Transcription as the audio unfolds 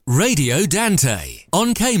Radio Dante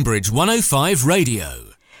on Cambridge 105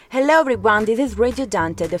 Radio. Hello everyone, this is Radio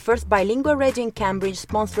Dante, the first bilingual radio in Cambridge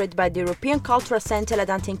sponsored by the European Cultural Centre La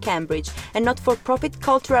Dante in Cambridge, a not-for-profit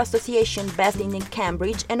cultural association based in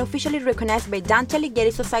Cambridge and officially recognized by Dante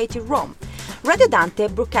Alighieri Society Rome. Radio Dante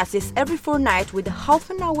broadcasts every fortnight with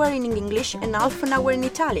half an hour in English and half an hour in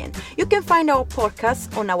Italian. You can find our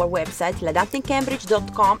podcasts on our website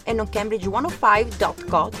ladanteincambridge.com and on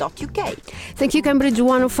cambridge105.co.uk. Thank you Cambridge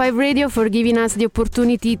 105 Radio for giving us the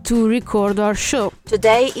opportunity to record our show.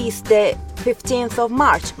 Today is the 15th of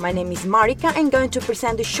March. My name is Marika. I'm going to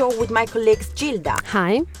present the show with my colleagues Gilda.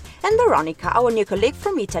 Hi. And Veronica, our new colleague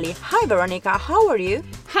from Italy. Hi Veronica, how are you?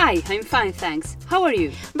 Hi, I'm fine, thanks. How are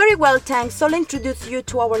you? Very well, thanks. So I'll introduce you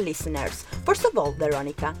to our listeners. First of all,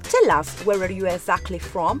 Veronica, tell us where are you exactly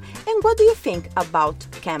from and what do you think about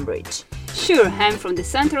Cambridge? Sure, I'm from the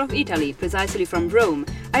center of Italy, precisely from Rome.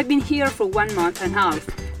 I've been here for 1 month and a half.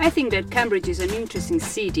 I think that Cambridge is an interesting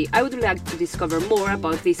city. I would like to discover more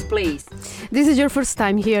about this place. This is your first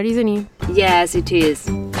time here, isn't it? Yes, it is.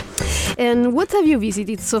 And what have you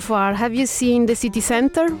visited so far? Have you seen the city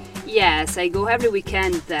center? Yes, I go every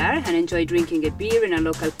weekend there and enjoy drinking a beer in a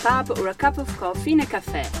local pub or a cup of coffee in a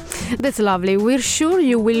cafe. That's lovely. We're sure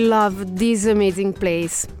you will love this amazing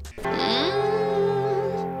place.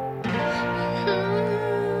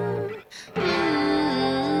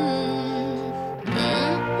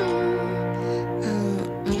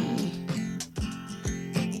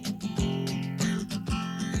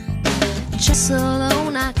 C'è solo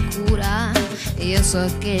una cura, io so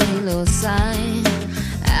che lo sai,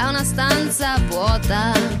 è una stanza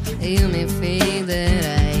vuota, io mi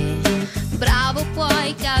fiderei. Bravo,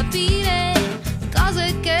 puoi capire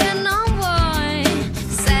cose che non vuoi,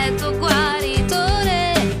 sei tuo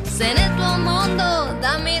guaritore, sei nel tuo mondo,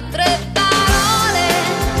 dammi 3 parole,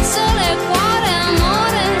 sole, cuore,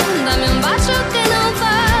 amore, dammi un bacio che non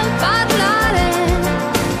fa parlare,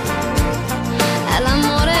 è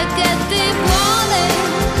l'amore che ti vuole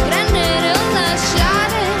prendere o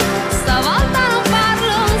lasciare, stavolta non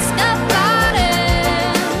farlo scappare,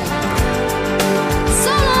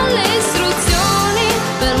 sono le istruzioni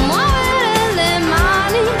per muovere le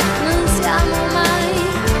mani, non siamo mai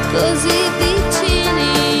così vicini.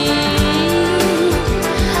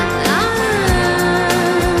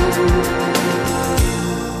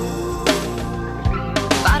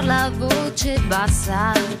 Parla a voce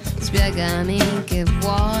bassa, spiegami che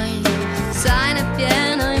vuoi, sai ne è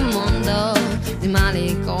pieno il mondo di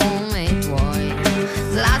mali come i tuoi.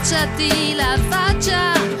 Slacciati la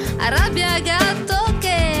faccia, arrabbia gatto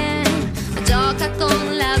che gioca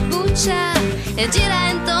con la buccia e gira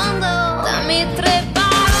in tondo. Dammi 3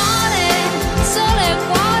 parole, sole,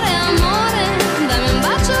 cuore, amore, dammi un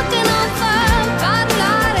bacio che non fa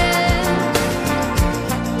parlare,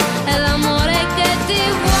 è l'amore che ti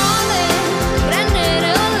vuole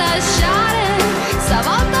prendere o lasciare,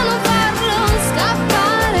 stavolta non farlo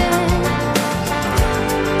scappare,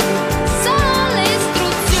 sono le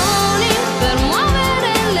istruzioni per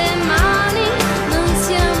muovere le mani, non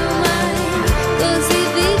siamo mai così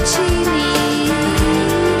vicini.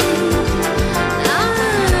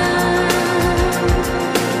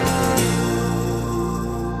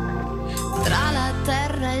 Tra la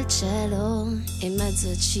terra e il cielo, in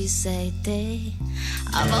mezzo ci sei te,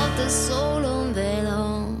 a volte solo un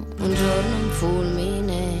velo, un giorno un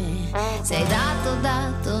fulmine, sei dato,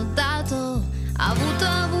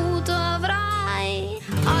 avuto, avrai,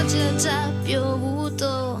 oggi è già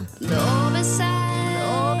piovuto, dove sei,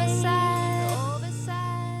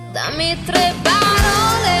 dammi 3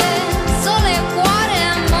 parole, sole, cuore,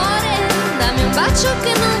 amore, dammi un bacio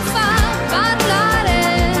che non fa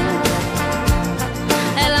parlare,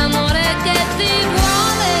 è l'amore che ti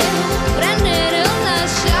vuole prendere o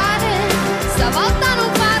lasciare, stavolta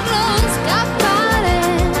non farlo scappare,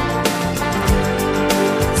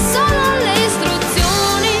 sono le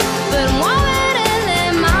istruzioni per muovere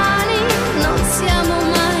le mani, non siamo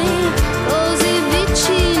mai così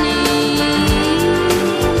vicini.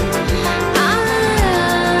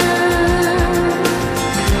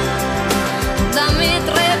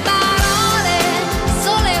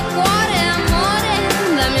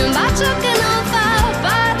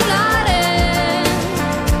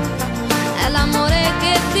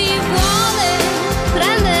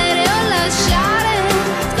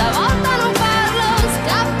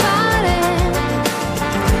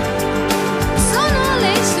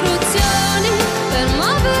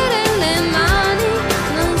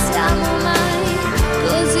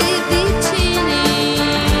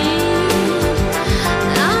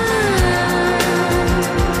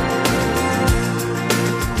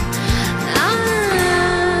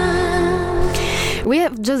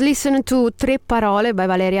 just listened to Tre Parole by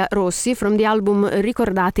Valeria Rossi from the album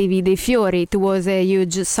Ricordatevi dei Fiori. It was a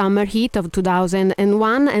huge summer hit of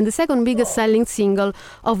 2001 and the second biggest selling single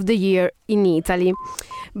of the year in Italy.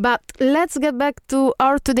 But let's get back to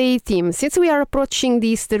our today theme. Since we are approaching the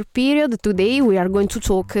Easter period, today we are going to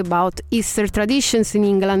talk about Easter traditions in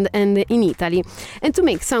England and in Italy, and to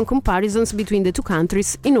make some comparisons between the two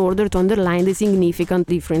countries in order to underline the significant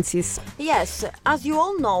differences. Yes, as you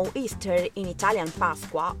all know, Easter, in Italian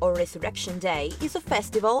Pasqua or Resurrection Day, is a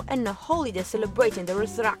festival and a holiday celebrating the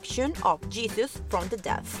resurrection of Jesus from the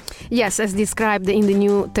dead. Yes, as described in the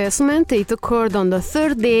New Testament, it occurred on the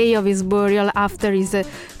third day of his burial after his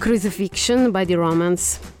crucifixion by the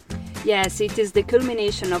Romans. Yes, it is the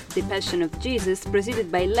culmination of the Passion of Jesus,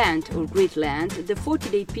 preceded by Lent or Great Lent, the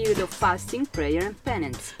 40-day period of fasting, prayer and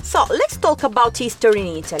penance. So, let's talk about Easter in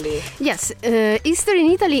Italy. Yes, Easter in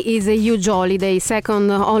Italy is a huge holiday, second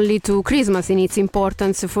only to Christmas in its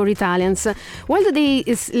importance for Italians. While the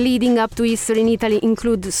days leading up to Easter in Italy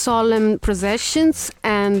include solemn processions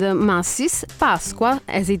and masses, Pasqua,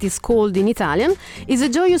 as it is called in Italian, is a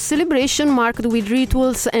joyous celebration marked with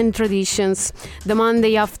rituals and traditions. The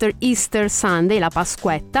Monday after Easter Sunday, la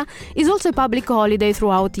Pasquetta, is also a public holiday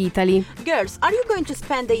throughout Italy. Girls, are you going to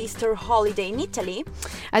spend the Easter holiday in Italy?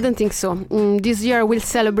 I don't think so. This year we'll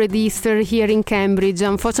celebrate Easter here in Cambridge.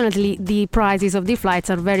 Unfortunately, the prices of the flights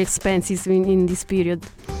are very expensive in this period.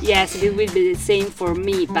 Yes, it will be the same for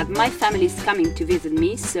me, but my family is coming to visit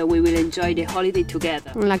me, so we will enjoy the holiday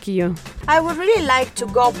together. Lucky you. I would really like to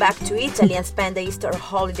go back to Italy and spend the Easter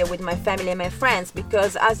holiday with my family and my friends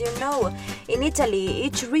because, as you know, in Italy,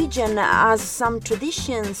 each region has some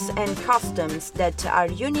traditions and customs that are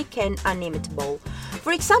unique and unimitable.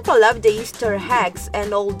 For example, I love the Easter eggs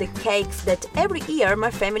and all the cakes that every year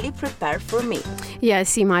my family prepare for me. Yeah,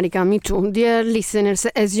 see, Marika, me too. Dear listeners,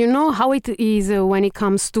 as you know how it is when it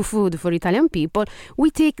comes to food for Italian people,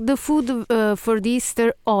 we take the food for the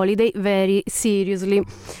Easter holiday very seriously.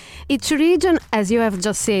 Each region, as you have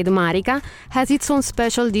just said, Marika, has its own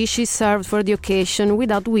special dishes served for the occasion,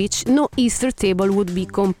 without which no Easter table would be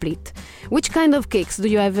complete. Which kind of cakes do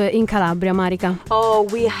you have in Calabria, Marika? Oh,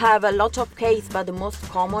 we have a lot of cakes, but the most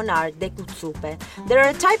common are the cuzzupe. They are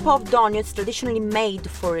a type of donuts traditionally made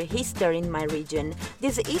for Easter in my region.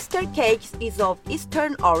 This Easter cake is of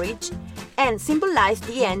Eastern origin and symbolize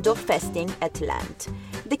the end of fasting at Lent.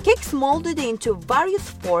 The cakes molded into various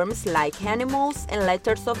forms like animals and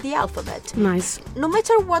letters of the alphabet. Nice. No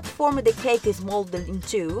matter what form the cake is molded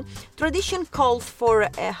into, tradition calls for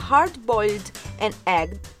a hard-boiled an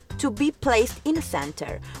egg to be placed in the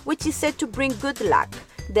center, which is said to bring good luck.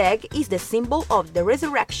 The egg is the symbol of the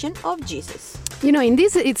resurrection of Jesus. You know, in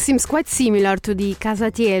this it seems quite similar to the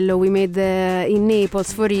casatiello we made in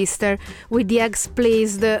Naples for Easter, with the eggs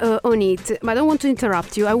placed on it. But I don't want to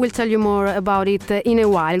interrupt you. I will tell you more about it in a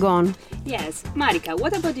while. Go on. Yes, Marika,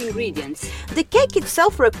 what about the ingredients? The cake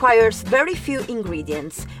itself requires very few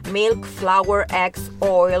ingredients: milk, flour, eggs,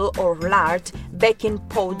 oil or lard, baking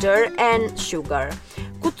powder and sugar.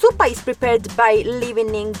 Cuzzupa is prepared by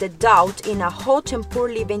leavening the dough in a hot and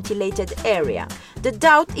poorly ventilated area. The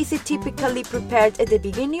dough is typically prepared at the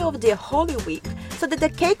beginning of the Holy Week so that the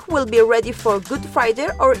cake will be ready for Good Friday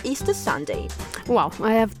or Easter Sunday. Wow,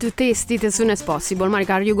 I have to taste it as soon as possible.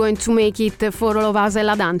 Marika, are you going to make it for all of us at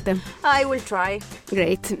La Dante? I will try.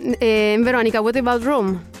 Great. Veronica, what about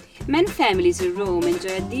Rome? Many families in Rome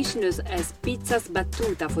enjoy a dish known as pizza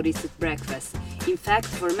sbattuta for Easter breakfast. In fact,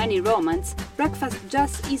 for many Romans, breakfast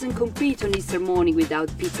just isn't complete on Easter morning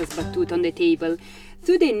without pizza sbattuta on the table.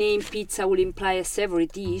 Though the name pizza will imply a savory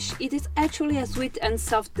dish, it is actually a sweet and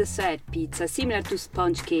soft dessert pizza, similar to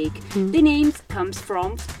sponge cake. The name comes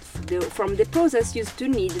from the process used to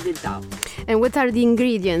knead the dough. And what are the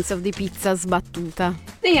ingredients of the pizza sbattuta?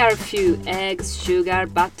 They are few: eggs, sugar,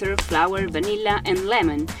 butter, flour, vanilla and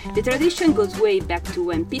lemon. The tradition goes way back to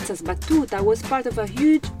when pizza sbattuta was part of a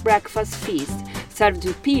huge breakfast feast, served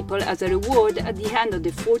to people as a reward at the end of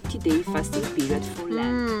the 40-day fasting period for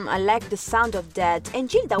Lent. I like the sound of that. And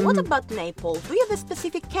Gilda, what about Naples? Do you have a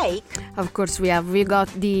specific cake? Of course we have. We got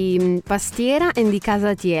the pastiera and the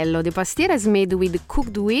casatiello. The pastiera is made with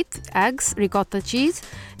cooked wheat, eggs, ricotta cheese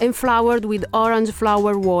and floured with orange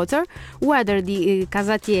flower water, whether the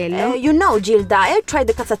casatiello... You know, Gilda, I tried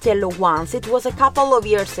the casatiello once. It was a couple of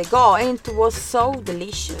years ago and it was so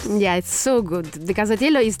delicious. Yeah, it's so good. The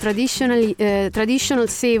casatiello is traditionally traditional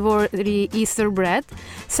savory Easter bread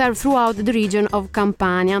served throughout the region of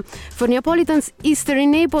Campania. For Neapolitans, Easter in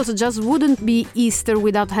Naples just wouldn't be Easter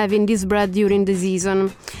without having this bread during the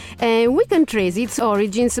season. We can trace its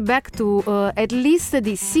origins back to at least the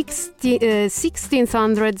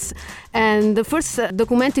 1600s, and the first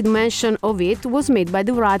documented mention of it was made by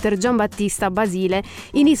the writer Giambattista Basile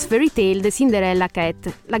in his fairy tale The Cinderella Cat,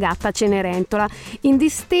 La gatta Cenerentola. In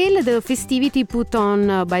this tale, the festivity put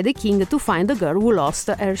on by the king to find the girl who lost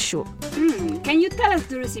her shoe. Can you tell us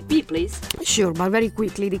the recipe, please? Sure, but very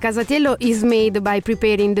quickly. The casatiello is made by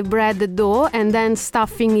preparing the bread dough and then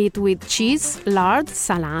stuffing it with cheese, lard,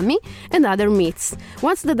 salami, and other meats.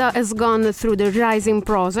 Once the dough has gone through the rising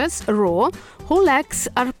process, raw, whole eggs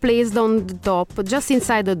are placed on the top, just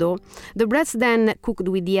inside the dough. The bread's then cooked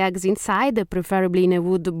with the eggs inside, preferably in a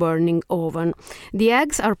wood-burning oven. The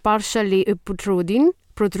eggs are partially protruding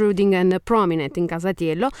and prominent in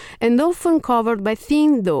casatiello, and often covered by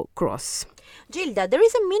thin dough crust. Gilda, there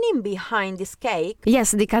is a meaning behind this cake?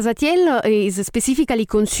 Yes, the casatiello is specifically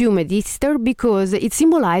consumed at Easter because it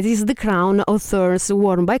symbolizes the crown of thorns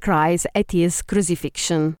worn by Christ at his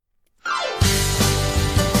crucifixion.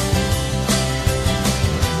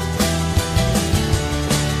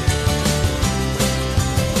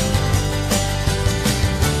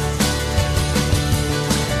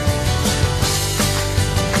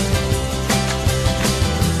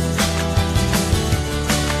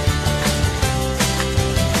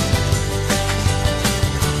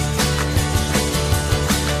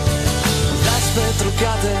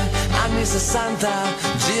 Anni 60,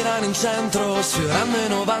 girano in centro, sfiorando i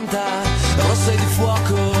 90, rosse di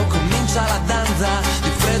fuoco, comincia la danza, di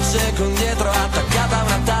frecce con dietro attaccata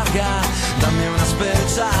una targa, dammi una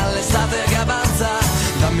speciale, estate che avanza,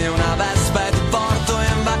 dammi una vespa e ti porto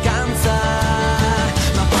in vacanza,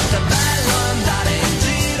 ma quanto è bello andare in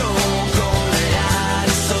giro con le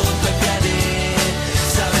ali sotto i piedi,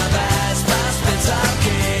 sei una vespa speciale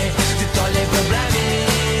che ti toglie i problemi.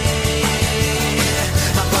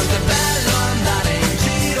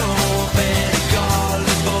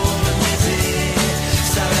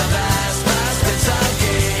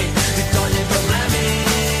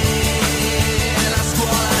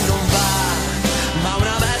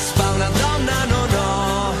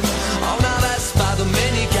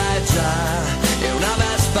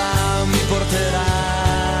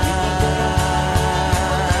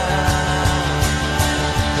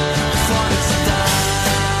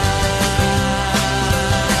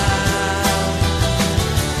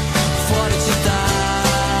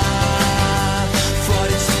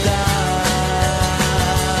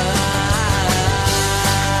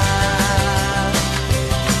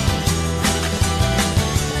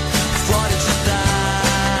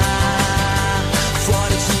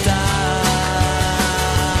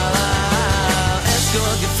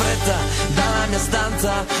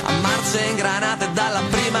 A marce ingranate dalla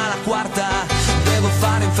prima alla quarta, devo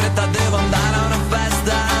fare in fretta, devo andare a una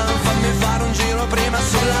festa, fammi fare un giro prima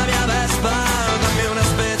sulla mia Vespa, dammi una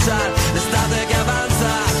special, l'estate che avanza,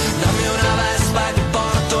 dammi una Vespa e ti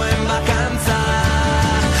porto in vacanza,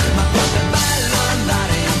 ma quanto è bello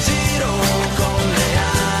andare in giro con le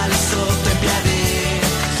ali sotto i piedi,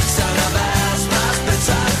 sei una Vespa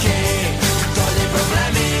special che ti toglie i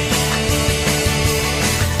problemi,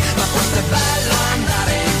 ma quanto è bello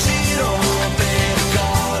andare in giro per i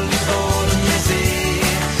colli bolognesi,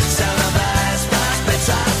 sei una Vespa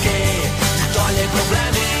speciale che ti toglie i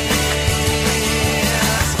problemi,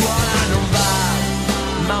 la scuola non va,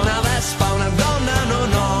 ma una Vespa, una donna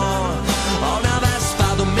non ho, ho una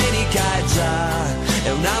Vespa, domenica è già,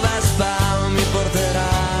 e una Vespa mi porterà.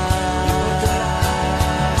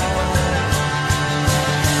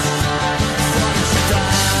 Fuori città.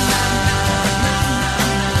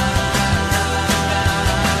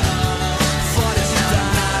 Fuori città. Fuori città.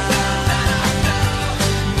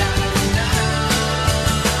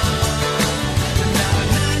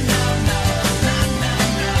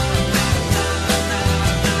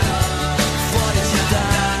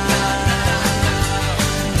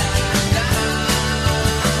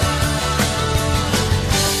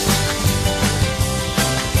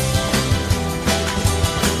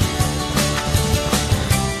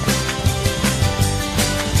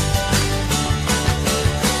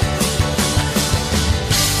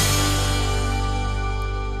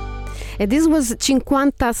 And this was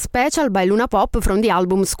 50 Special by Luna Pop from the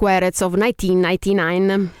album Squarettes of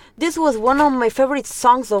 1999. This was one of my favorite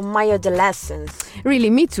songs of my adolescence.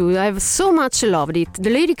 Really, me too. I've so much loved it.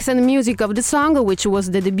 The lyrics and music of the song, which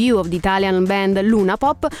was the debut of the Italian band Luna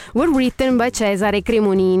Pop, were written by Cesare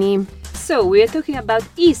Cremonini. So, we are talking about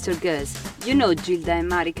Easter girls. You know, Gilda and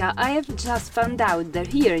Marika, I have just found out that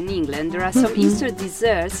here in England there are some Easter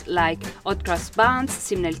desserts like hot cross buns,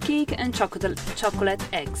 simnel cake and chocolate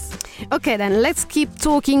eggs. Okay, then let's keep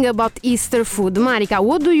talking about Easter food. Marika,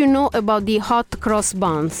 what do you know about the hot cross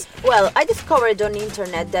buns? Well, I discovered on the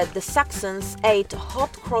internet that the Saxons ate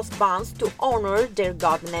hot cross buns to honor their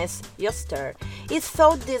goddess Easter. It's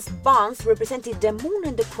thought these buns represented the moon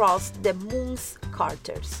and the cross, the moon's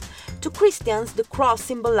carters. To Christians, the cross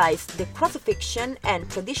symbolized the crucifixion and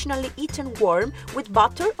traditionally eaten worm with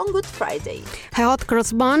butter on Good Friday. A hot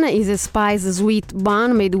cross bun is a spiced sweet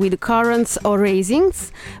bun made with currants or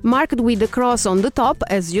raisins, marked with the cross on the top,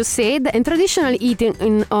 as you said, and traditionally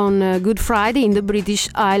eaten on Good Friday in the British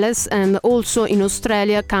Isles and also in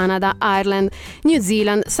Australia, Canada, Ireland, New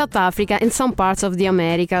Zealand, South Africa and some parts of the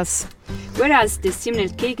Americas. Whereas the simnel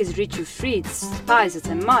cake is rich with fruits, spices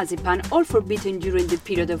and marzipan, all forbidden during the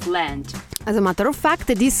period of Lent. As a matter of fact,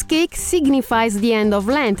 this cake signifies the end of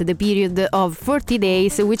Lent, the period of 40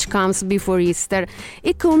 days which comes before Easter.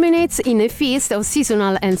 It culminates in a feast of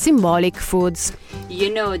seasonal and symbolic foods.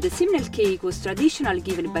 You know, the simnel cake was traditionally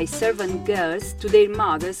given by servant girls to their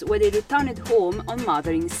mothers when they returned home on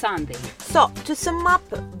Mothering Sunday. So, to sum up,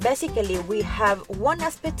 basically we have one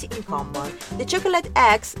aspect in common: the chocolate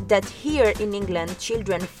eggs that here in England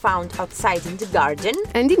children found outside in the garden,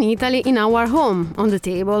 and in Italy in our home on the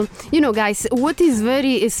table. You know, guys, what is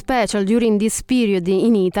very special during this period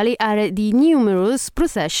in Italy are the numerous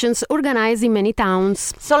processions organized in many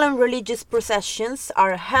towns. Solemn religious processions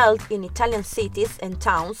are held in Italian cities and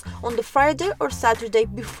towns on the Friday or Saturday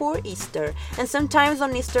before Easter, and sometimes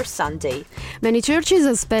on Easter Sunday. Many churches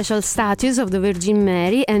have special statues of the Virgin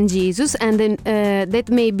Mary and Jesus, and that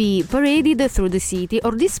may be paraded through the city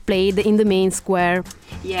or displayed in the main square.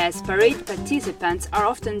 Yes, parade participants are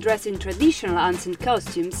often dressed in traditional ancient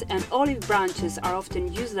costumes, and olive branches are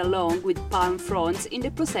often used along with palm fronds in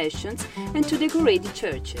the processions and to decorate the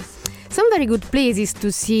churches. Some very good places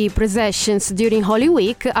to see processions during Holy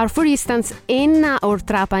Week are, for instance, Enna or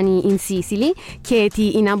Trapani in Sicily,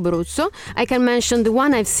 Chieti in Abruzzo. I can mention the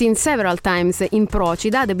one I've seen several times in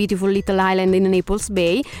Procida, the beautiful little island in Naples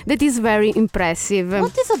Bay, that is very impressive.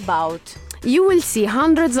 What is it about? You will see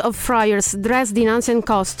hundreds of friars dressed in ancient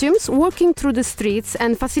costumes walking through the streets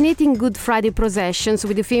and fascinating Good Friday processions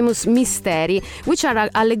with the famous misteri, which are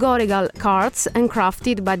allegorical carts and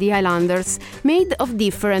crafted by the islanders, made of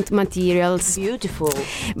different materials. Beautiful.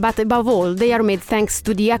 But above all, they are made thanks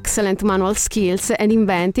to the excellent manual skills and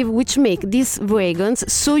inventive which make these wagons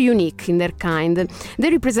so unique in their kind. They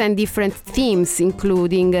represent different themes,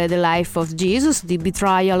 including the life of Jesus, the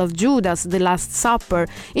betrayal of Judas, the Last Supper,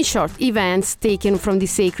 in short, events taken from the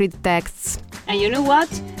sacred texts. And you know what?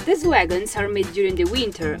 These wagons are made during the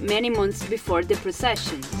winter, many months before the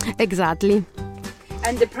procession. Exactly.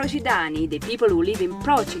 And the Procidani, the people who live in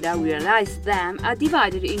Procida, realize them, are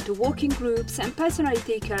divided into walking groups and personally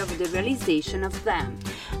take care of the realization of them.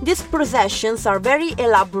 These processions are very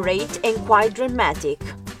elaborate and quite dramatic.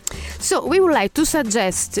 So we would like to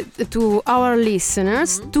suggest to our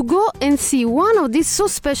listeners to go and see one of these so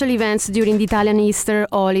special events during the Italian Easter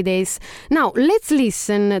holidays. Now let's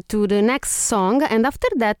listen to the next song, and after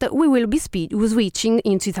that we will be switching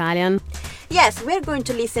into Italian. Yes, we're going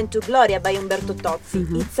to listen to Gloria by Umberto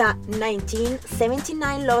Tozzi. It's a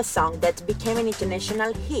 1979 love song that became an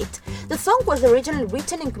international hit. The song was originally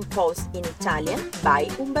written and composed in Italian by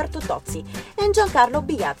Umberto Tozzi and Giancarlo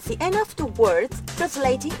Bigazzi, and afterwards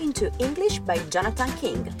translated into English by Jonathan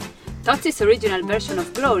King. Tozzi's original version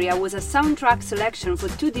of Gloria was a soundtrack selection for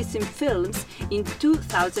two distinct films in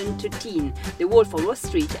 2013, The Wolf of Wall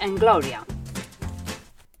Street and Gloria.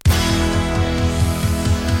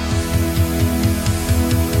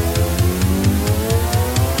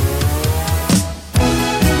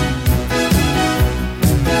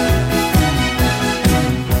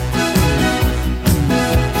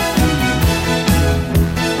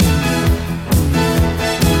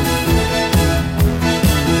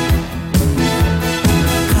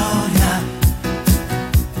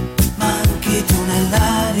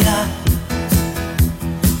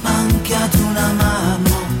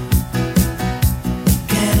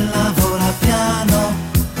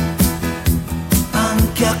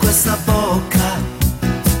 Questa bocca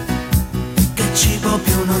che cibo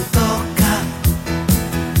più non tocca,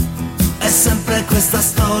 è sempre questa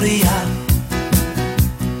storia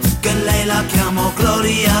che lei la chiamo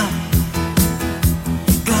Gloria.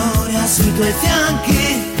 Gloria sui tuoi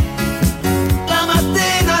fianchi, la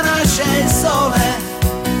mattina nasce il sole,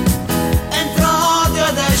 entra odio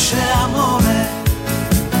ed esce amore,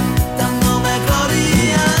 dal nome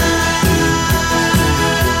Gloria.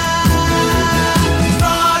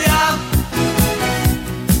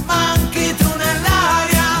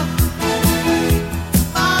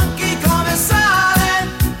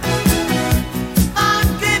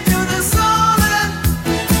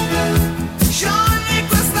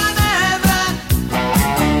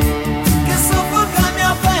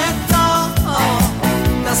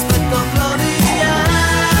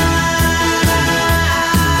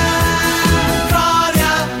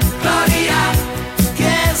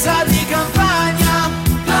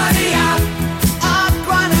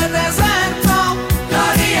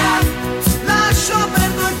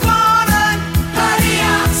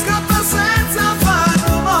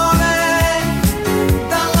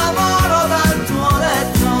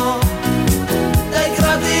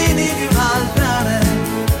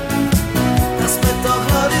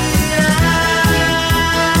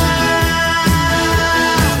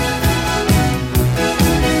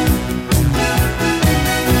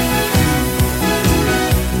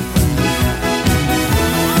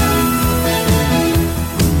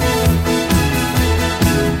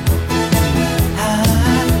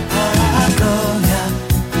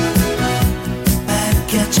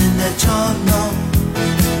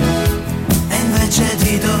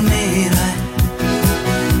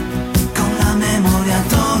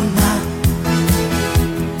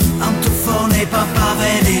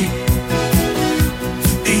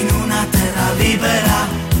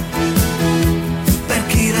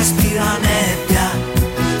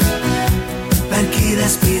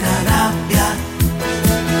 rabbia,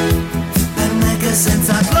 per me che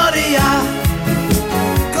senza gloria,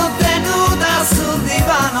 contenuta sul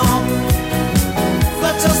divano,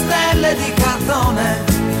 faccio stelle di cartone,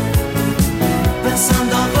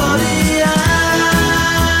 pensando a gloria.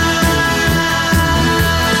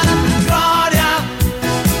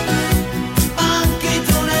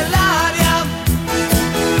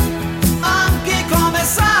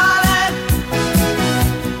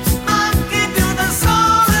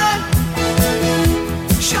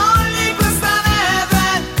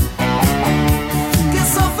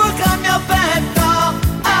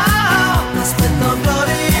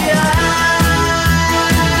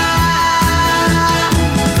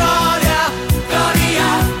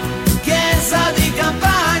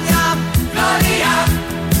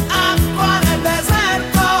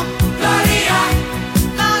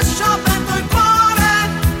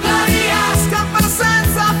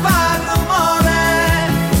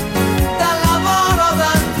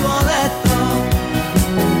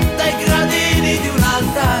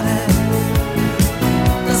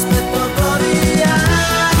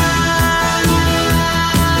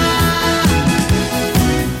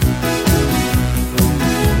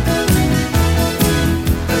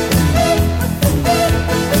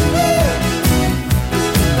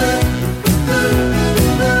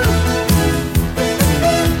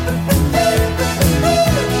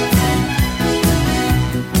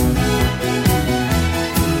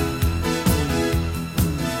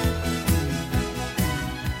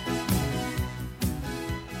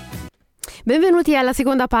 Benvenuti alla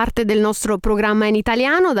seconda parte del nostro programma in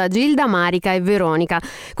italiano da Gilda, Marika e Veronica.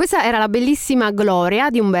 Questa era la bellissima Gloria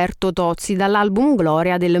di Umberto Tozzi dall'album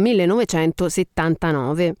Gloria del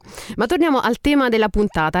 1979. Ma torniamo al tema della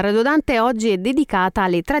puntata. Radio Dante oggi è dedicata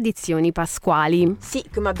alle tradizioni pasquali. Sì,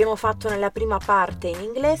 come abbiamo fatto nella prima parte in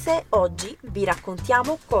inglese, oggi vi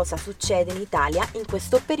raccontiamo cosa succede in Italia in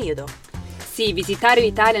questo periodo. Sì, visitare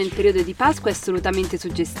l'Italia nel periodo di Pasqua è assolutamente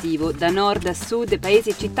suggestivo. Da nord a sud, paesi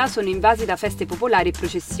e città sono invasi da feste popolari e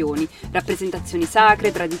processioni, rappresentazioni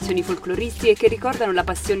sacre, tradizioni folcloristiche che ricordano la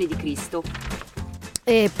passione di Cristo.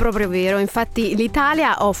 È proprio vero, infatti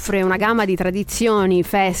l'Italia offre una gamma di tradizioni,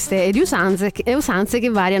 feste e di usanze che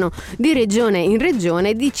variano di regione in regione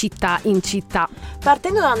e di città in città.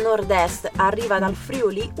 Partendo dal nord-est arriva dal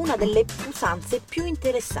Friuli una delle usanze più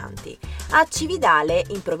interessanti. A Cividale,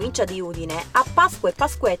 in provincia di Udine, a Pasqua e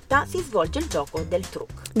Pasquetta si svolge il gioco del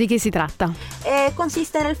truc. Di che si tratta?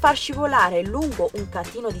 Consiste nel far scivolare lungo un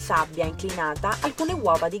catino di sabbia inclinata alcune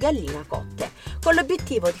uova di gallina cotte, con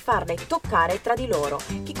l'obiettivo di farle toccare tra di loro.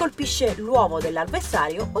 Chi colpisce l'uovo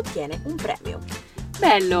dell'avversario ottiene un premio.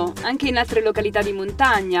 Bello, anche in altre località di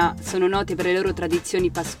montagna sono note per le loro tradizioni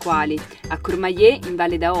pasquali. A Courmayeur, in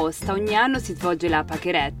Valle d'Aosta, ogni anno si svolge la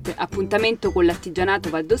Paquerette, appuntamento con l'artigianato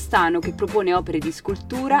valdostano che propone opere di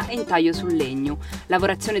scultura e intaglio sul legno,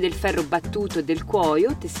 lavorazione del ferro battuto e del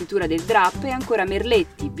cuoio, tessitura del drappo e ancora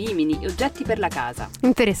merletti, vimini e oggetti per la casa.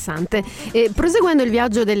 Interessante. E proseguendo il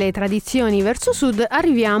viaggio delle tradizioni verso sud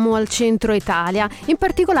arriviamo al centro Italia, in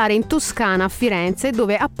particolare in Toscana, a Firenze,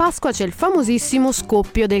 dove a Pasqua c'è il famosissimo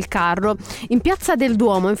scoppio del carro. In piazza del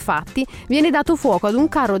Duomo, infatti, viene dato fuoco ad un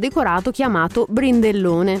carro decorato chiamato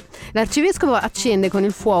brindellone. L'arcivescovo accende con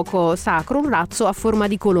il fuoco sacro un razzo a forma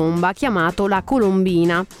di colomba chiamato la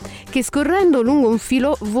colombina, che scorrendo lungo un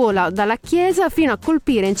filo vola dalla chiesa fino a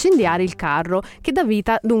colpire e incendiare il carro, che dà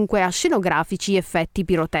vita dunque a scenografici effetti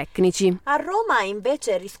pirotecnici. A Roma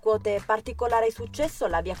invece riscuote particolare successo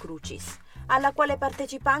la Via Crucis, alla quale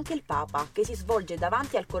partecipa anche il Papa, che si svolge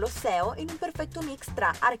davanti al Colosseo in un perfetto mix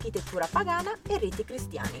tra architettura pagana e riti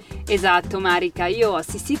cristiani. Esatto, Marika, io ho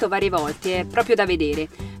assistito varie volte, è proprio da vedere.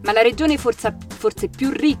 Ma la regione forse più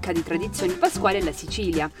ricca di tradizioni pasquali è la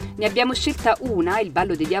Sicilia. Ne abbiamo scelta una, il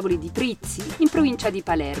Ballo dei Diavoli di Prizzi, in provincia di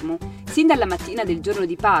Palermo. Sin dalla mattina del giorno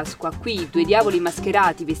di Pasqua, qui 2 diavoli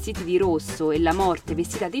mascherati vestiti di rosso e la morte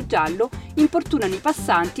vestita di giallo importunano i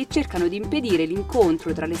passanti e cercano di impedire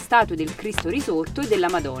l'incontro tra le statue del Cristo risorto e della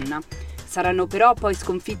Madonna. Saranno però poi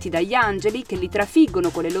sconfitti dagli angeli che li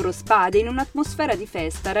trafiggono con le loro spade in un'atmosfera di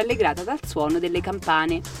festa rallegrata dal suono delle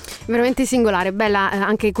campane. Veramente singolare, bella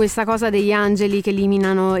anche questa cosa degli angeli che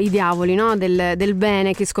eliminano i diavoli, no? Del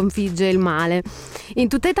bene che sconfigge il male. In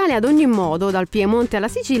tutta Italia, ad ogni modo, dal Piemonte alla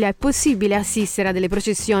Sicilia, è possibile assistere a delle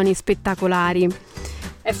processioni spettacolari.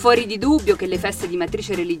 È fuori di dubbio che le feste di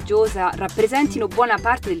matrice religiosa rappresentino buona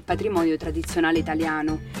parte del patrimonio tradizionale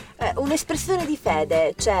italiano. Un'espressione di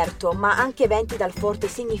fede, certo, ma anche eventi dal forte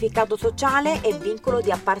significato sociale e vincolo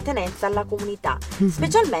di appartenenza alla comunità,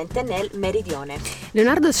 specialmente nel meridione.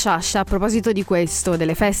 Leonardo Sciascia, a proposito di questo,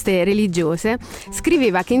 delle feste religiose,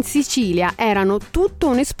 scriveva che in Sicilia erano tutto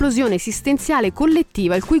un'esplosione esistenziale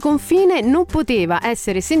collettiva il cui confine non poteva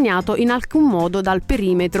essere segnato in alcun modo dal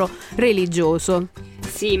perimetro religioso.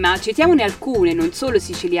 Sì, ma citiamone alcune, non solo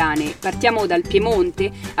siciliane. Partiamo dal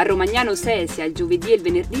Piemonte. A Romagnano Sesia, il giovedì e il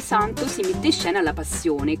venerdì santo si mette in scena la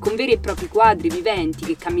Passione, con veri e propri quadri viventi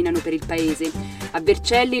che camminano per il paese. A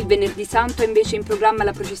Vercelli il venerdì santo è invece in programma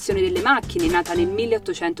la processione delle macchine, nata nel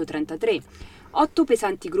 1833. 8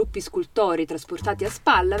 pesanti gruppi scultorei trasportati a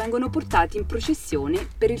spalla vengono portati in processione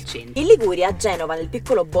per il centro. In Liguria, a Genova, nel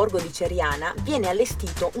piccolo borgo di Ceriana, viene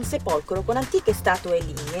allestito un sepolcro con antiche statue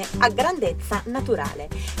lignee a grandezza naturale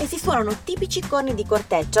e si suonano tipici corni di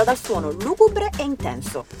corteccia dal suono lugubre e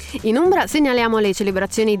intenso. In Umbria segnaliamo le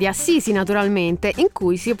celebrazioni di Assisi, naturalmente, in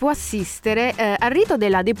cui si può assistere al rito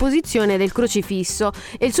della deposizione del crocifisso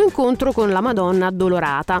e il suo incontro con la Madonna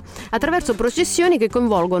Addolorata, attraverso processioni che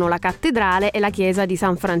coinvolgono la cattedrale e la chiesa di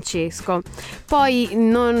San Francesco. Poi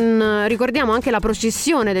non ricordiamo anche la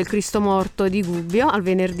processione del Cristo morto di Gubbio al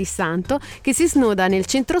venerdì santo, che si snoda nel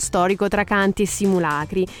centro storico tra canti e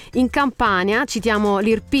simulacri. In Campania citiamo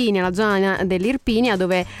l'Irpinia, la zona dell'Irpinia,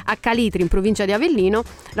 dove a Calitri, in provincia di Avellino,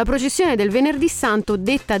 la processione del venerdì santo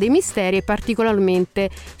detta dei misteri è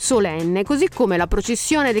particolarmente solenne, così come la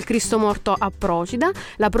processione del Cristo morto a Procida,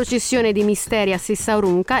 la processione dei misteri a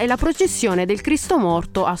Sessaurunca e la processione del Cristo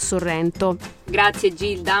morto a Sorrento. Grazie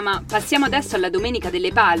Gilda, ma passiamo adesso alla Domenica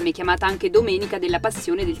delle Palme, chiamata anche Domenica della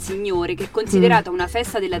Passione del Signore, che è considerata una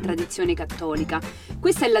festa della tradizione cattolica.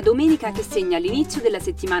 Questa è la domenica che segna l'inizio della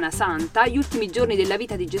settimana santa, gli ultimi giorni della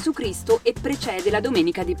vita di Gesù Cristo e precede la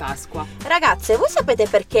Domenica di Pasqua. Ragazze, voi sapete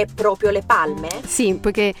perché proprio le palme? Sì,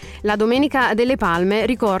 poiché la Domenica delle Palme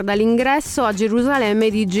ricorda l'ingresso a Gerusalemme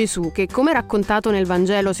di Gesù, che, come raccontato nel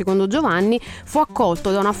Vangelo secondo Giovanni, fu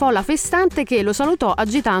accolto da una folla festante che lo salutò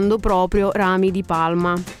agitando proprio rami di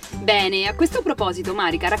palma. Bene, a questo proposito,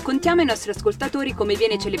 Marika, raccontiamo ai nostri ascoltatori come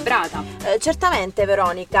viene celebrata. Certamente,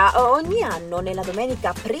 Veronica. Ogni anno, nella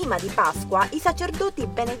domenica prima di Pasqua, i sacerdoti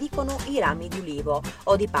benedicono i rami di ulivo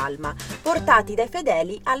o di palma, portati dai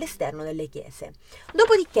fedeli all'esterno delle chiese.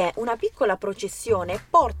 Dopodiché, una piccola processione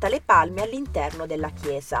porta le palme all'interno della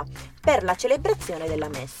chiesa per la celebrazione della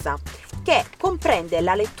messa, che comprende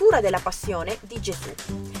la lettura della passione di Gesù.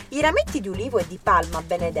 I rametti di ulivo e di palma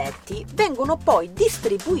benedetti vengono poi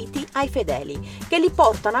distribuiti ai fedeli, che li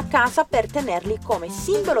portano a casa per tenerli come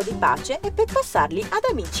simbolo di pace e per passarli ad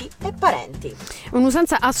amici e parenti.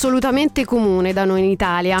 Un'usanza assolutamente comune da noi in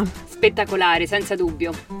Italia. Spettacolare, senza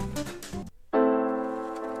dubbio.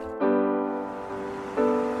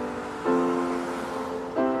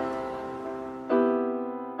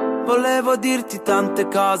 Volevo dirti tante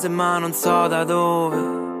cose ma non so da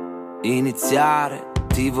dove iniziare.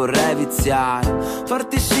 Ti vorrei viziare,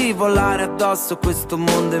 farti scivolare addosso questo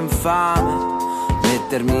mondo infame,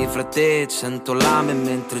 mettermi fra te 100 lame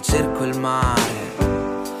mentre cerco il mare.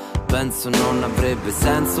 Penso non avrebbe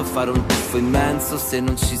senso fare un tuffo immenso se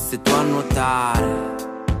non ci sei tu a nuotare.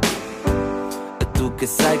 E tu che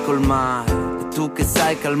sai col mare, e tu che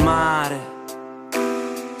sai calmare.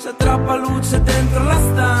 C'è troppa luce dentro la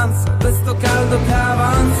stanza, questo caldo che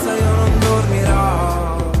avanza, io non dormirò.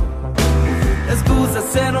 E scusa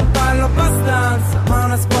se non parlo abbastanza, ma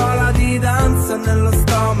una scuola di danza nello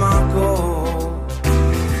stomaco.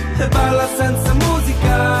 E balla senza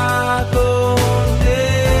musica con te.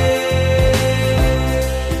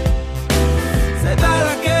 Sei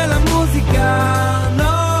bella che la musica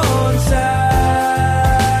non c'è.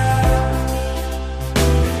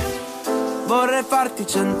 Vorrei farti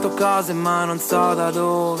 100 cose ma non so da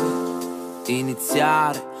dove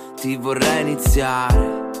iniziare. Ti vorrei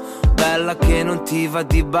iniziare. Bella che non ti va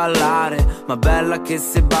di ballare, ma bella che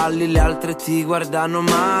se balli le altre ti guardano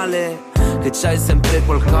male. Che c'hai sempre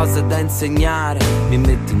qualcosa da insegnare. Mi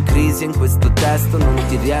metti in crisi in questo testo, non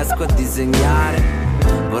ti riesco a disegnare.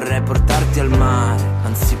 Vorrei portarti al mare,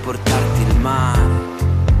 anzi portarti il mare.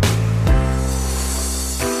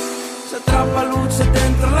 C'è troppa luce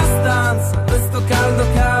dentro la stanza, questo caldo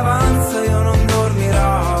che avanza, io non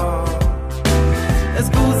dormirò. E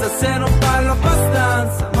scusa se non parlo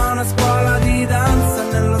abbastanza, ma una scuola di danza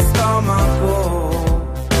nello stomaco.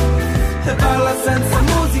 E balla senza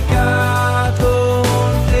musica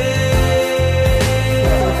con te.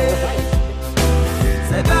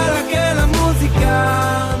 Sei bella che la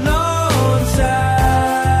musica non c'è.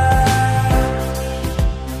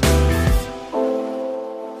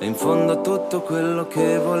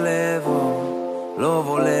 che volevo, lo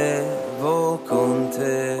volevo con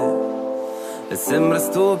te. E sembra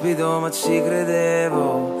stupido ma ci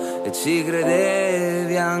credevo, e ci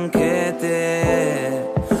credevi anche te.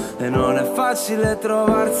 E non è facile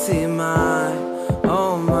trovarsi mai,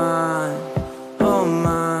 oh mai, oh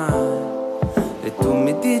mai. E tu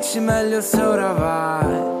mi dici meglio se ora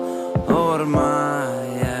vai,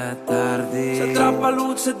 ormai è tardi. C'è troppa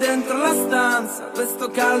luce dentro la stanza, questo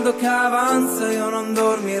caldo che avanza, io non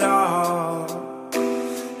dormirò.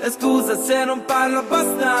 E scusa se non parlo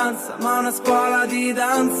abbastanza, ma una scuola di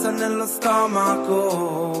danza nello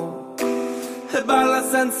stomaco. E balla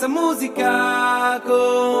senza musica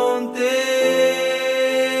con te.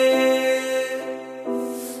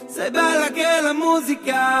 Sei bella che la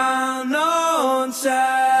musica non c'è.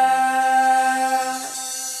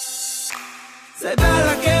 Sei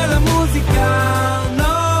bella che la musica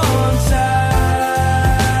non c'è.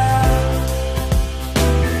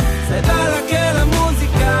 Sei bella che la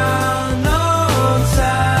musica non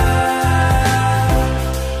c'è.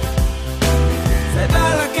 Sei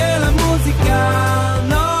bella che la musica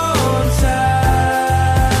non c'è.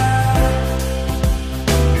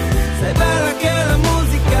 Sei bella che la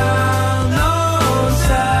musica non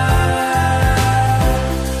c'è.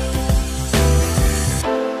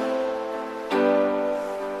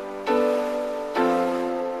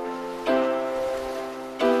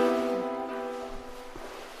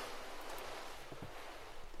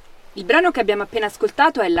 Il brano che abbiamo appena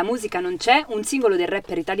ascoltato è La musica non c'è, un singolo del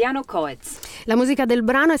rapper italiano Coez. La musica del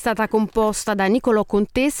brano è stata composta da Nicolò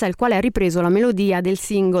Contessa, il quale ha ripreso la melodia del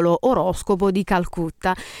singolo Oroscopo di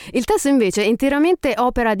Calcutta. Il testo invece è interamente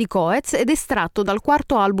opera di Coez ed è estratto dal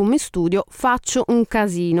quarto album in studio Faccio un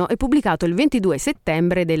casino e pubblicato il 22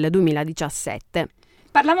 settembre del 2017.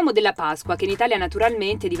 Parlavamo della Pasqua, che in Italia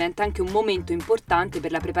naturalmente diventa anche un momento importante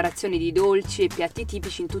per la preparazione di dolci e piatti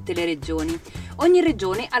tipici in tutte le regioni. Ogni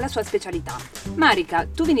regione ha la sua specialità. Marika,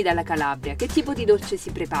 tu vieni dalla Calabria, che tipo di dolce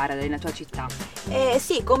si prepara nella tua città?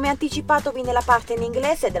 Sì, come anticipatovi nella parte in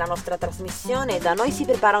inglese della nostra trasmissione, da noi si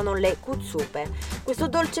preparano le kutsupe. Questo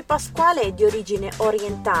dolce pasquale è di origine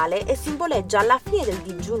orientale e simboleggia la fine del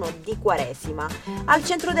digiuno di Quaresima. Al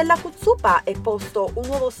centro della kutsupa è posto un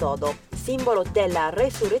uovo sodo, simbolo della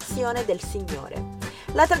resurrezione del Signore.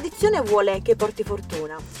 La tradizione vuole che porti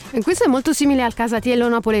fortuna. E questo è molto simile al casatiello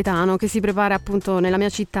napoletano che si prepara appunto nella mia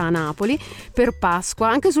città, Napoli, per Pasqua.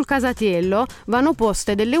 Anche sul casatiello vanno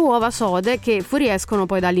poste delle uova sode che fuoriescono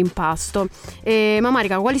poi dall'impasto. Ma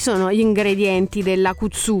Marika, quali sono gli ingredienti della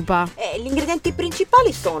kutsupa? Gli ingredienti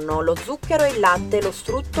principali sono lo zucchero, il latte, lo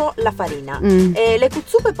strutto, la farina. Le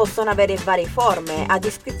kutsupe possono avere varie forme a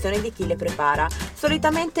discrezione di chi le prepara.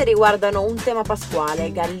 Solitamente riguardano un tema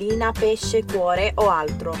pasquale, gallina, pesce, cuore o altro.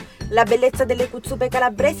 La bellezza delle kutsupe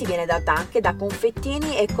calabresi viene data anche da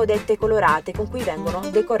confettini e codette colorate con cui vengono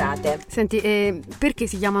decorate. Senti, perché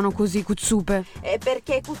si chiamano così kutsupe?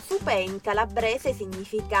 Perché kutsupe in calabrese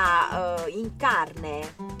significa in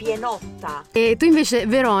carne, pienotta. E tu invece,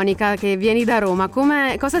 Veronica, che vieni da Roma,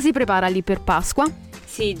 cosa si prepara lì per Pasqua?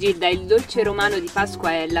 Sì, Gilda, il dolce romano di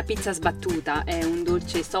Pasqua è la pizza sbattuta, è un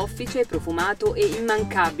dolce soffice, profumato e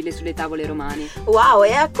immancabile sulle tavole romane. Wow,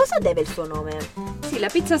 e a cosa deve il suo nome? Sì, la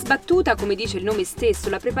pizza sbattuta, come dice il nome stesso,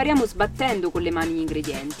 la prepariamo sbattendo con le mani gli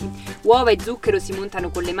ingredienti. Uova e zucchero si montano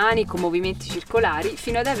con le mani con movimenti circolari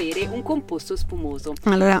fino ad avere un composto spumoso.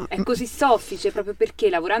 Allora, è così soffice proprio perché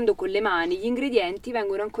lavorando con le mani gli ingredienti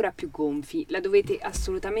vengono ancora più gonfi. La dovete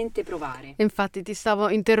assolutamente provare. Infatti ti stavo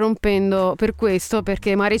interrompendo per questo,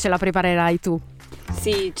 perché magari ce la preparerai tu.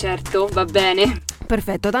 Sì, certo, va bene.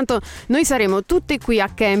 Perfetto, tanto noi saremo tutte qui a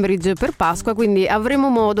Cambridge per Pasqua, quindi avremo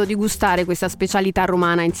modo di gustare questa specialità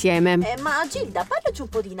romana insieme. Ma Gilda, parlaci un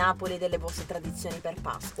po' di Napoli e delle vostre tradizioni per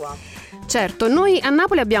Pasqua. Certo, noi a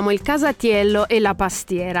Napoli abbiamo il casatiello e la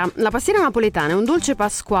pastiera. La pastiera napoletana è un dolce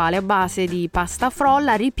pasquale a base di pasta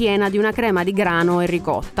frolla ripiena di una crema di grano e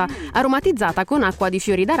ricotta, aromatizzata con acqua di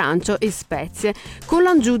fiori d'arancio e spezie, con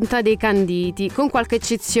l'aggiunta dei canditi, con qualche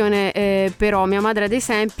eccezione però mia madre ad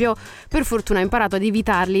esempio per fortuna ha imparato ad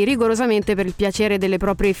evitarli rigorosamente per il piacere delle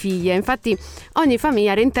proprie figlie. Infatti ogni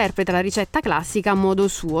famiglia reinterpreta la ricetta classica a modo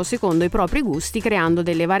suo, secondo i propri gusti, creando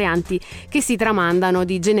delle varianti che si tramandano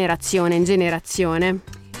di generazione in generazione.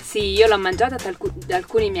 Sì, io l'ho mangiata da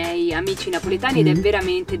alcuni miei amici napoletani ed è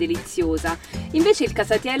veramente deliziosa. Invece il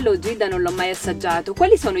casatiello, Gilda, non l'ho mai assaggiato.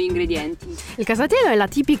 Quali sono gli ingredienti? Il casatiello è la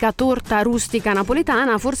tipica torta rustica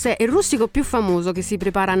napoletana, forse è il rustico più famoso che si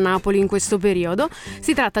prepara a Napoli in questo periodo.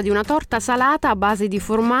 Si tratta di una torta salata a base di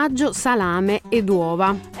formaggio, salame ed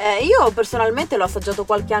uova. Io personalmente l'ho assaggiato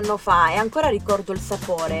qualche anno fa e ancora ricordo il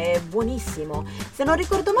sapore, è buonissimo. Se non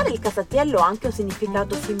ricordo male, il casatiello ha anche un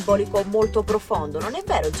significato simbolico molto profondo, non è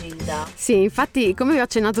vero, Gilda? Sì, infatti, come vi ho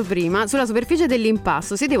accennato prima, sulla superficie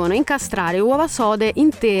dell'impasto si devono incastrare uova sode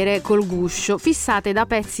intere col guscio, fissate da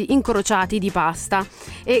pezzi incrociati di pasta.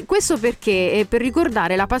 E questo perché è per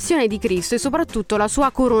ricordare la passione di Cristo e soprattutto la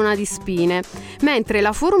sua corona di spine, mentre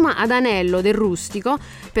la forma ad anello del rustico,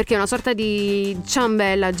 perché è una sorta di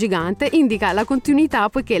ciambella gigante, indica la continuità,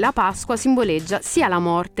 poiché la Pasqua simboleggia sia la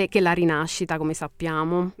morte che la rinascita, come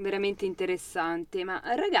sappiamo. Veramente interessante. Ma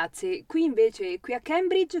ragazze, qui a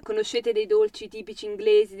Cambridge conoscete dei dolci tipici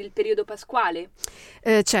inglesi del periodo pasquale?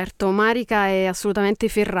 Certo, Marika è assolutamente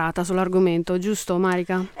ferrata sull'argomento, giusto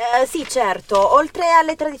Marika? Sì, certo. Oltre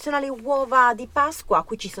alle tradizionali uova di Pasqua,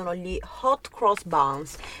 qui ci sono gli hot cross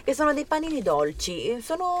buns, che sono dei panini dolci.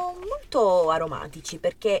 Sono molto aromatici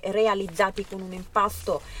perché realizzati con un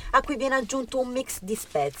impasto a cui viene aggiunto un mix di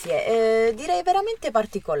spezie, direi veramente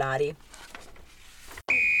particolari.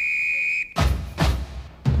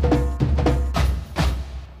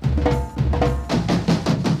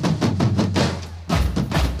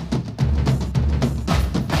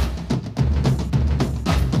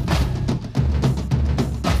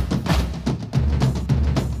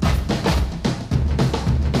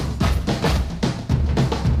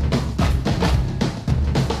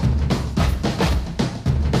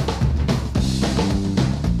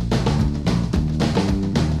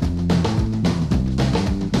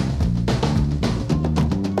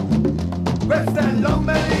 Questo è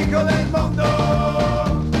l'ombelico del mondo,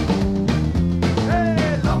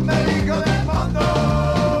 l'ombelico del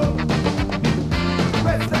mondo,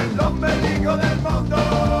 questo è l'ombelico del mondo,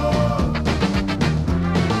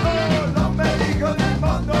 l'ombelico del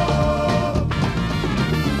mondo.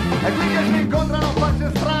 È qui che si incontrano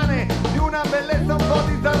facce strane, di una bellezza un po'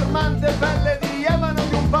 disarmante, pelle di ebano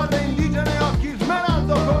di un padre indigeno e occhi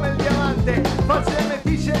smeraldo come il diamante, facce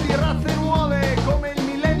meticce di razze nuove come il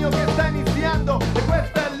millennio che sta iniziando. E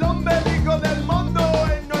questo è l'ombelico del mondo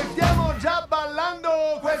e noi stiamo già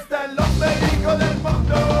ballando. Questo è l'ombelico del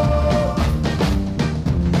mondo,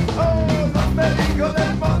 l'ombelico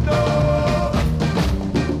del mondo.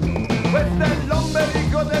 Questo è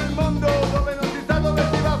l'ombelico del mondo, dove non si sa dove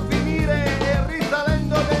si va a finire, e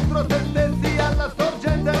risalendo dentro se stessi alla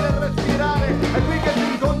sorgente del respirare. È qui che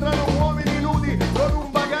si incontrano uomini nudi con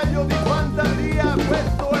un bagaglio di fantasia.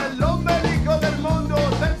 Questo è l'ombelico del mondo,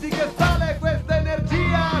 senti che sale questa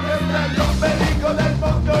energia. Questo è l'ombelico del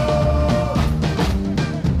mondo,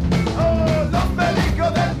 l'ombelico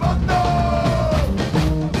del mondo.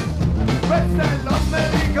 Questo è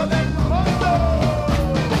l'ombelico del mondo,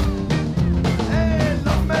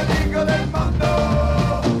 l'ombelico del mondo.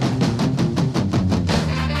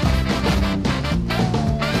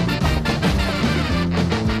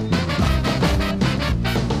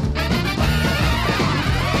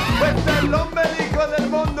 Questo è l'ombelico del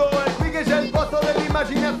mondo, è qui che c'è il posto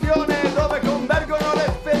dell'immaginazione, dove convergono le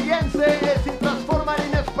esperienze e si trasforma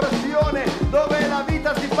in espressione, dove la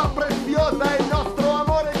vita si fa preziosa e il nostro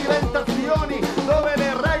amore diventa azioni, dove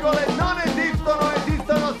le regole non esistono,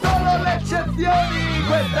 esistono solo le eccezioni.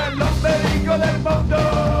 Questo è l'ombelico del mondo,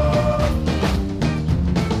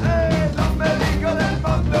 l'ombelico del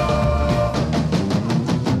mondo.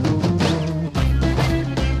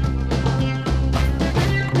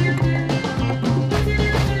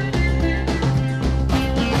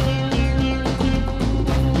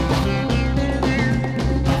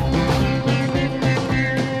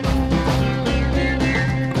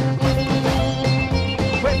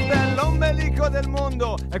 Questo è l'ombelico del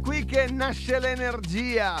mondo, è qui che nasce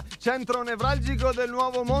l'energia, centro nevralgico del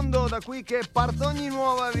nuovo mondo, da qui che parte ogni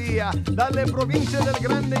nuova via. Dalle province del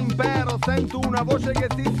grande impero sento una voce che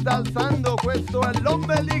si sta alzando. Questo è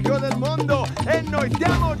l'ombelico del mondo e noi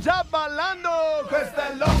stiamo già ballando. Questo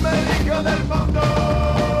è l'ombelico del mondo,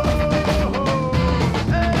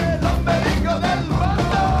 l'ombelico del mondo.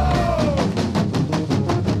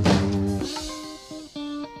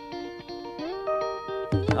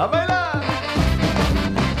 A bailar!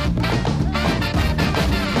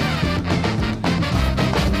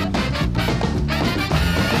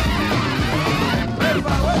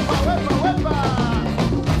 Uepa, uepa, uepa, uepa!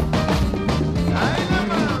 Ahí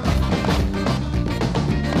nomás.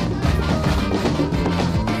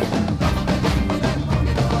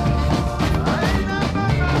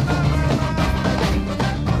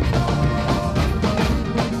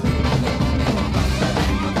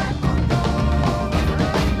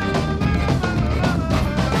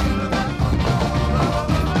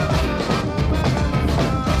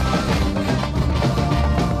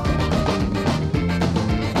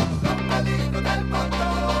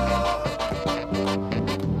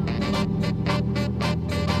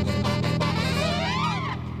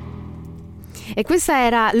 E questa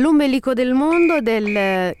era L'ombelico del mondo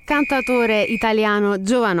del cantautore italiano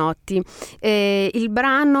Jovanotti. Il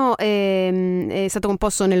brano è stato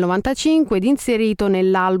composto nel 95 ed inserito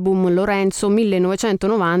nell'album Lorenzo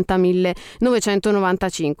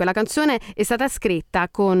 1990-1995. La canzone è stata scritta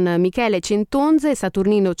con Michele Centonze,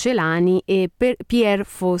 Saturnino Celani e Pier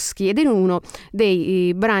Foschi ed è uno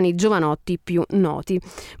dei brani Jovanotti più noti.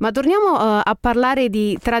 Ma torniamo a parlare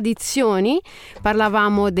di tradizioni.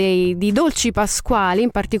 Parlavamo di dolci pasquali, in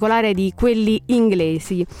particolare di quelli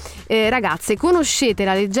inglesi. Ragazze, conoscete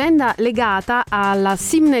la leggenda legata alla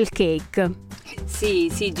Simnel Cake? Sì,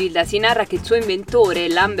 Gilda, si narra che il suo inventore,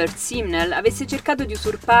 Lambert Simnel, avesse cercato di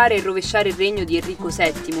usurpare e rovesciare il regno di Enrico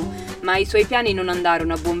VII, ma i suoi piani non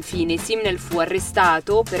andarono a buon fine. Simnel fu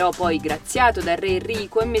arrestato, però poi graziato dal re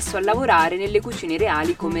Enrico e messo a lavorare nelle cucine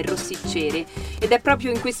reali come rossicciere, ed è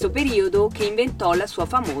proprio in questo periodo che inventò la sua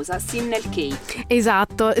famosa Simnel Cake.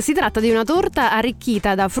 Esatto, si tratta di una torta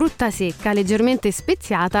arricchita da frutta secca, leggermente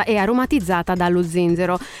speziata e aromatizzata dallo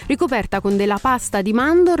zenzero, ricoperta con della pasta di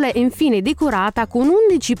mandorle e infine decorata con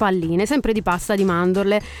 11 palline, sempre di pasta di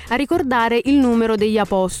mandorle, a ricordare il numero degli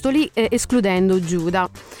apostoli, escludendo Giuda.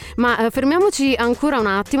 Ma fermiamoci ancora un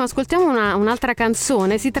attimo, ascoltiamo un'altra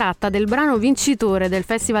canzone. Si tratta del brano vincitore del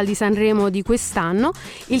Festival di Sanremo di quest'anno.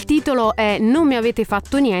 Il titolo è Non mi avete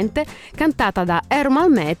fatto niente, cantata da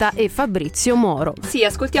Ermal Meta e Fabrizio Moro. Sì,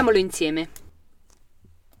 ascoltiamolo insieme.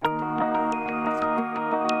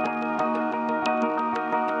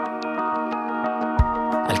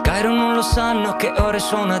 Al Cairo non lo sanno che ore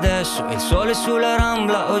sono adesso. Il sole sulla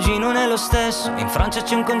Rambla oggi non è lo stesso. In Francia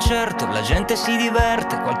c'è un concerto, la gente si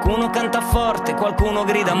diverte. Qualcuno canta forte, qualcuno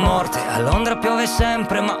grida a morte. A Londra piove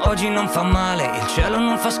sempre ma oggi non fa male. Il cielo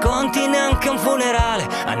non fa sconti neanche un funerale.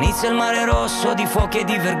 A Nizza il mare rosso di fuochi e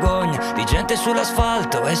di vergogna, di gente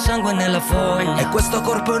sull'asfalto e sangue nella foglia. E questo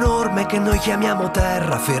corpo enorme che noi chiamiamo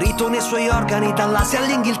terra, ferito nei suoi organi dall'Asia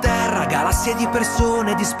all'Inghilterra. Galassie di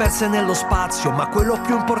persone disperse nello spazio, ma quello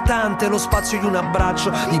più importante è lo spazio di un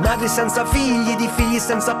abbraccio. Di madri senza figli, di figli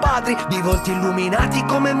senza padri, di volti illuminati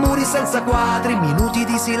come muri senza quadri. Minuti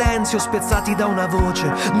di silenzio spezzati da una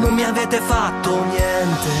voce: non mi avete fatto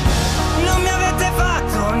niente. Non mi avete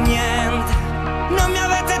fatto niente, non mi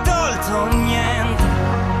avete tolto niente.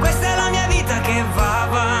 Questa è la mia vita che va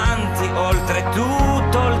avanti, oltre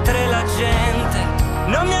tutto, oltre la gente.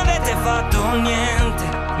 Non mi avete fatto niente,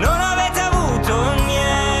 non avete avuto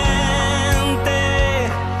niente,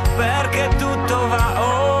 perché tutto va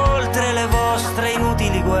oltre le vostre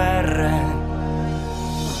inutili guerre.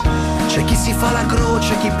 C'è chi si fa la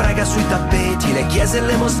croce, chi prega sui tappeti, le chiese e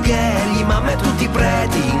le moschee, gli imam e tutti i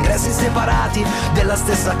preti, ingressi separati della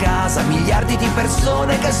stessa casa, miliardi di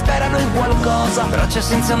persone che sperano in qualcosa. Braccia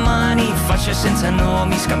senza mani, facce senza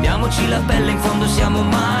nomi, scambiamoci la pelle, in fondo siamo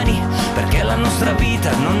umani, perché la nostra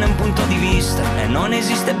vita non è un punto di vista e non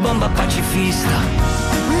esiste bomba pacifista.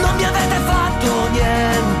 Non mi avete fatto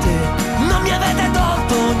niente, non mi avete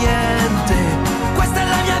tolto niente. Questa è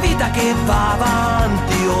la mia vita che va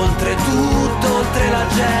avanti, oltre tutto, oltre la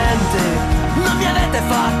gente. Non mi avete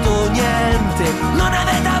fatto niente, non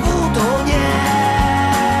avete avuto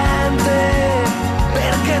niente,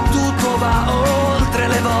 perché tutto va oltre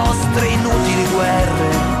le vostre inutili guerre.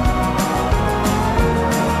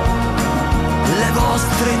 Le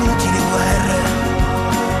vostre inutili guerre.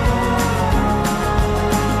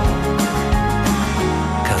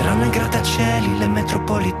 Cadranno i grattacieli, le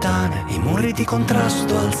metropolitane, i muri di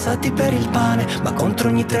contrasto alzati per il pane, ma contro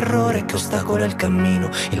ogni terrore che ostacola il cammino,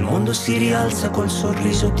 il mondo si rialza col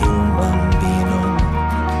sorriso di un bambino.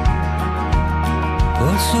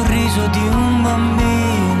 Col sorriso di un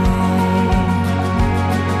bambino.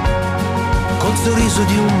 Col sorriso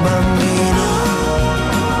di un bambino.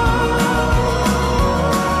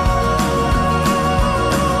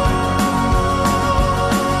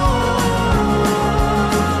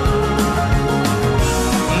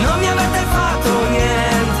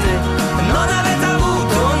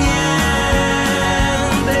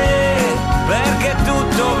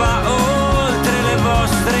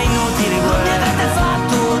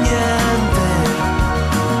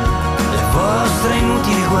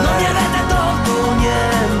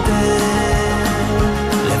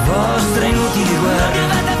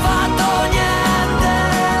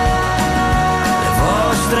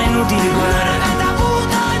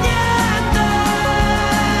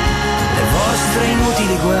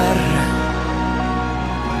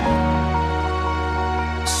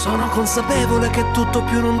 Sono consapevole che tutto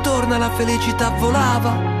più non torna, la felicità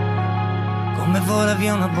volava come vola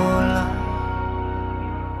via una bolla.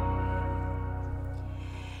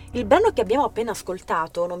 Il brano che abbiamo appena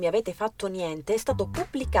ascoltato, Non mi avete fatto niente, è stato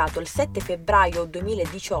pubblicato il 7 febbraio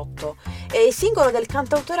 2018. È il singolo del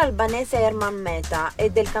cantautore albanese Herman Meta e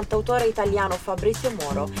del cantautore italiano Fabrizio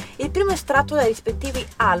Moro, il primo estratto dai rispettivi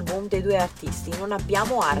album dei due artisti, Non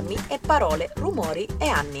abbiamo armi e Parole, rumori e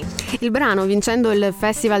anni. Il brano, vincendo il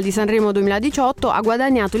Festival di Sanremo 2018, ha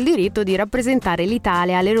guadagnato il diritto di rappresentare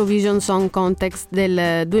l'Italia all'Eurovision Song Contest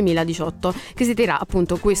del 2018, che si terrà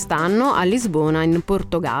appunto quest'anno a Lisbona, in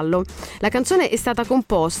Portogallo. La canzone è stata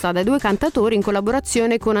composta dai due cantatori in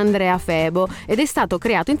collaborazione con Andrea Febo ed è stato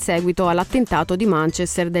creato in seguito all'attentato di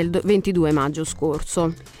Manchester del 22 maggio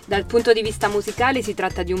scorso. Dal punto di vista musicale si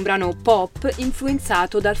tratta di un brano pop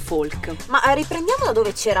influenzato dal folk. Ma riprendiamo da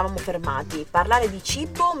dove ci eravamo fermati. Parlare di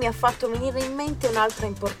cibo mi ha fatto venire in mente un'altra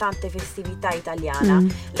importante festività italiana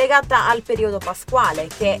legata al periodo pasquale,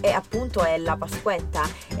 che è appunto la Pasquetta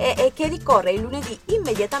e che ricorre il lunedì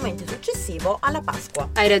immediatamente successivo alla Pasqua.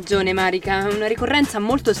 Hai ragione Marika, è una ricorrenza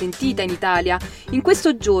molto sentita in Italia. In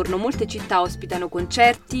questo giorno molte città ospitano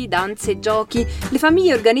concerti, danze, giochi, le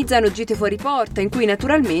famiglie organizzano gite fuori porta in cui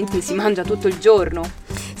naturalmente si mangia tutto il giorno.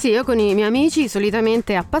 Sì, io con i miei amici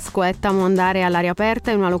solitamente a Pasquetta amo andare all'aria aperta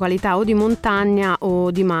in una località o di montagna o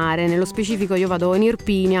di mare. Nello specifico io vado in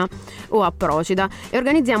Irpinia o a Procida e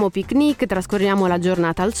organizziamo picnic, trascorriamo la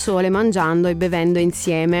giornata al sole mangiando e bevendo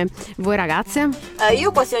insieme. Voi ragazze?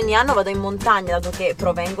 Io quasi ogni anno vado in montagna, dato che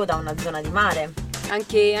provengo da una zona di mare.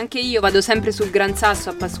 Anche io vado sempre sul Gran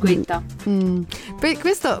Sasso a Pasquetta.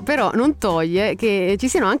 Questo però non toglie che ci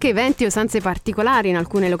siano anche eventi o usanze particolari in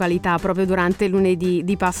alcune località proprio durante il lunedì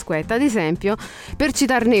di Pasquetta. Ad esempio, per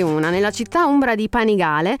citarne una, nella città umbra di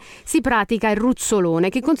Panigale si pratica il ruzzolone,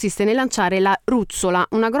 che consiste nel lanciare la ruzzola,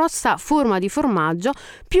 una grossa forma di formaggio,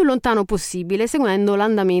 più lontano possibile, seguendo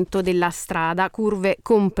l'andamento della strada, curve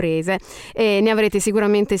comprese. E ne avrete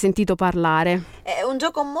sicuramente sentito parlare. È un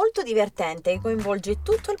gioco molto divertente che coinvolge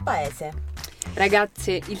tutto il paese.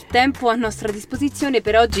 Ragazze, il tempo a nostra disposizione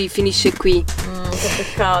per oggi finisce qui. Che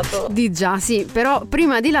peccato. Di già, sì, però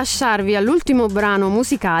prima di lasciarvi all'ultimo brano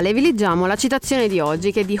musicale vi leggiamo la citazione di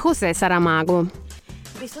oggi, che è di José Saramago.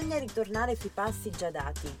 Bisogna ritornare sui passi già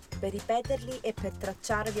dati, per ripeterli e per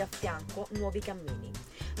tracciarvi a fianco nuovi cammini.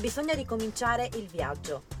 Bisogna ricominciare il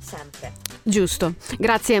viaggio, sempre. Giusto.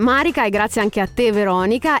 Grazie Marika e grazie anche a te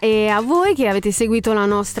Veronica e a voi che avete seguito la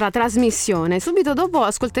nostra trasmissione. Subito dopo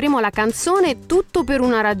ascolteremo la canzone Tutto per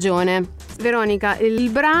una ragione. Veronica, il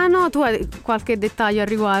brano, tu hai qualche dettaglio al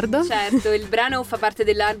riguardo? Certo, il brano fa parte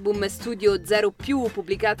dell'album Studio Zero Più,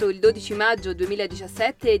 pubblicato il 12 maggio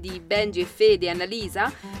 2017 di Benji e Fede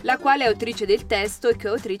Annalisa, la quale è autrice del testo e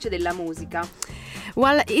coautrice della musica.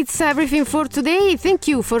 Well, it's everything for today. Thank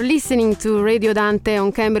you for listening to Radio Dante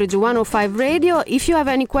on Cambridge 105 Radio. If you have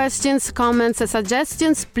any questions, comments,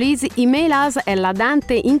 suggestions, please email us at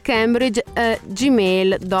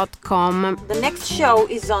ladanteincambridge@gmail.com. The next show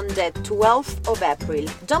is on the 12th of April.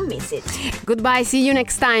 Don't miss it. Goodbye, see you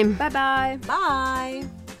next time. Bye bye. Bye.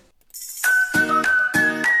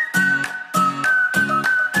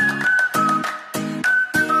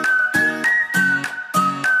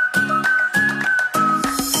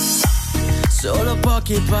 Solo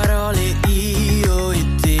poche parole io e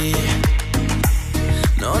te.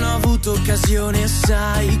 Non ho avuto occasione,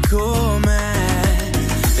 sai com'è.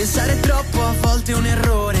 Pensare troppo a volte è un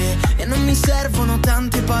errore e non mi servono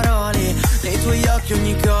tante parole. Nei tuoi occhi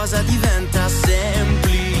ogni cosa diventa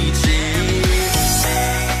semplice.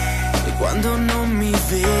 E quando non mi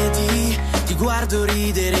vedi ti guardo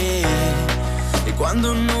ridere. E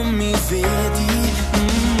quando non mi vedi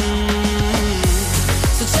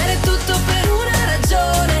succede tutto per una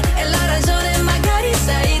ragione e la ragione magari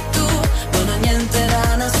sei tu. Non ho niente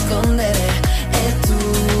da nascondere e tu.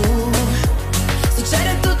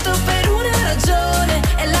 Succede tutto per una ragione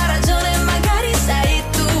e la ragione magari sei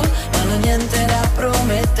tu. Non ho niente da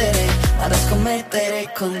promettere, vado a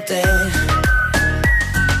scommettere con te.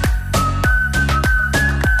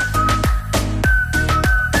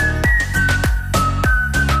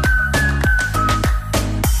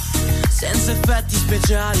 Effetti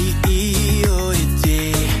speciali io e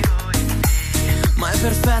te, ma è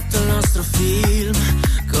perfetto il nostro film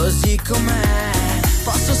così com'è.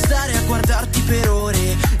 Posso stare a guardarti per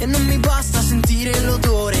ore e non mi basta sentire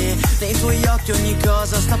l'odore. Nei tuoi occhi ogni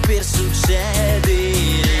cosa sta per succedere.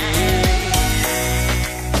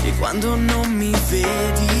 E quando non mi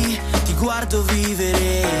vedi ti guardo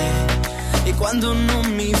vivere. E quando non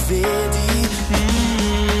mi vedi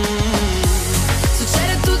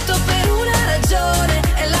succede tutto per una ragione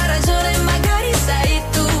e la ragione magari sei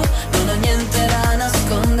tu. Non ho niente da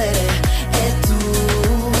nascondere e tu.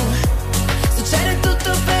 Succede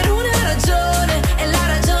tutto per una ragione e la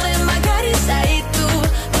ragione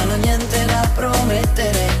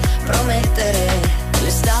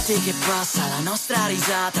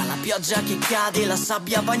risata, la pioggia che cade, la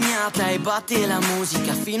sabbia bagnata e batte la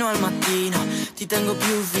musica fino al mattino. Ti tengo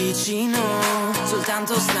più vicino,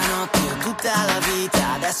 soltanto stanotte o tutta la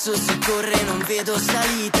vita. Adesso si corre, non vedo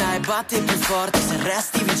salita e batte più forte se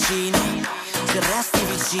resti vicino, se resti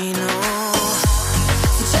vicino.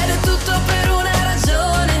 Succede tutto per una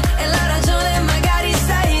ragione e la ragione magari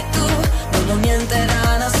sei tu. Non ho niente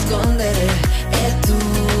da nascondere e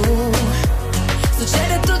tu